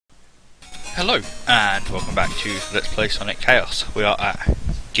Hello and welcome back to Let's Play Sonic Chaos. We are at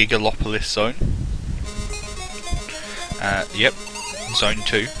Gigalopolis Zone. Yep, Zone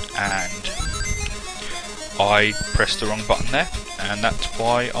 2, and I pressed the wrong button there, and that's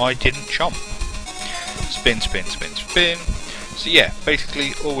why I didn't jump. Spin, spin, spin, spin. So yeah,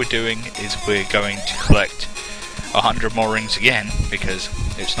 basically all we're doing is we're going to collect 100 more rings again, because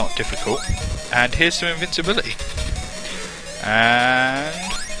it's not difficult. And here's some invincibility. And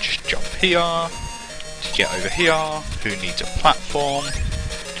just jump here to get over here. Who needs a platform?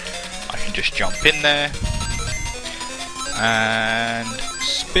 I can just jump in there and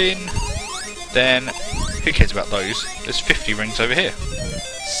spin. Then who cares about those? There's 50 rings over here.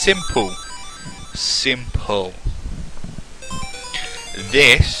 Simple. Simple.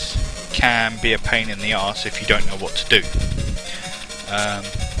 This can be a pain in the arse if you don't know what to do.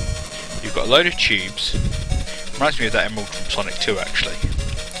 You've got a load of tubes. Reminds me of that emerald from Sonic 2 actually.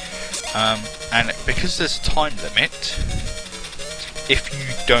 And because there's a time limit, if you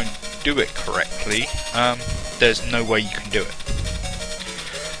don't do it correctly, there's no way you can do it.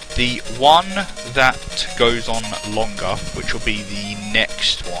 The one that goes on longer, which will be the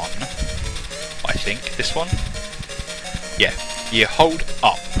next one, I think, this one, yeah, you hold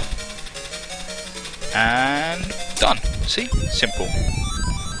up and done. See? Simple.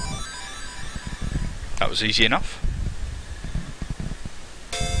 That was easy enough.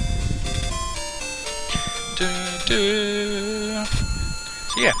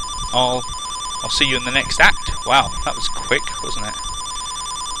 So yeah, I'll see you in the next act. Wow, that was quick, wasn't it?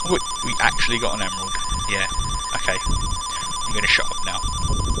 We actually got an emerald. Yeah. Okay. I'm gonna shut up now.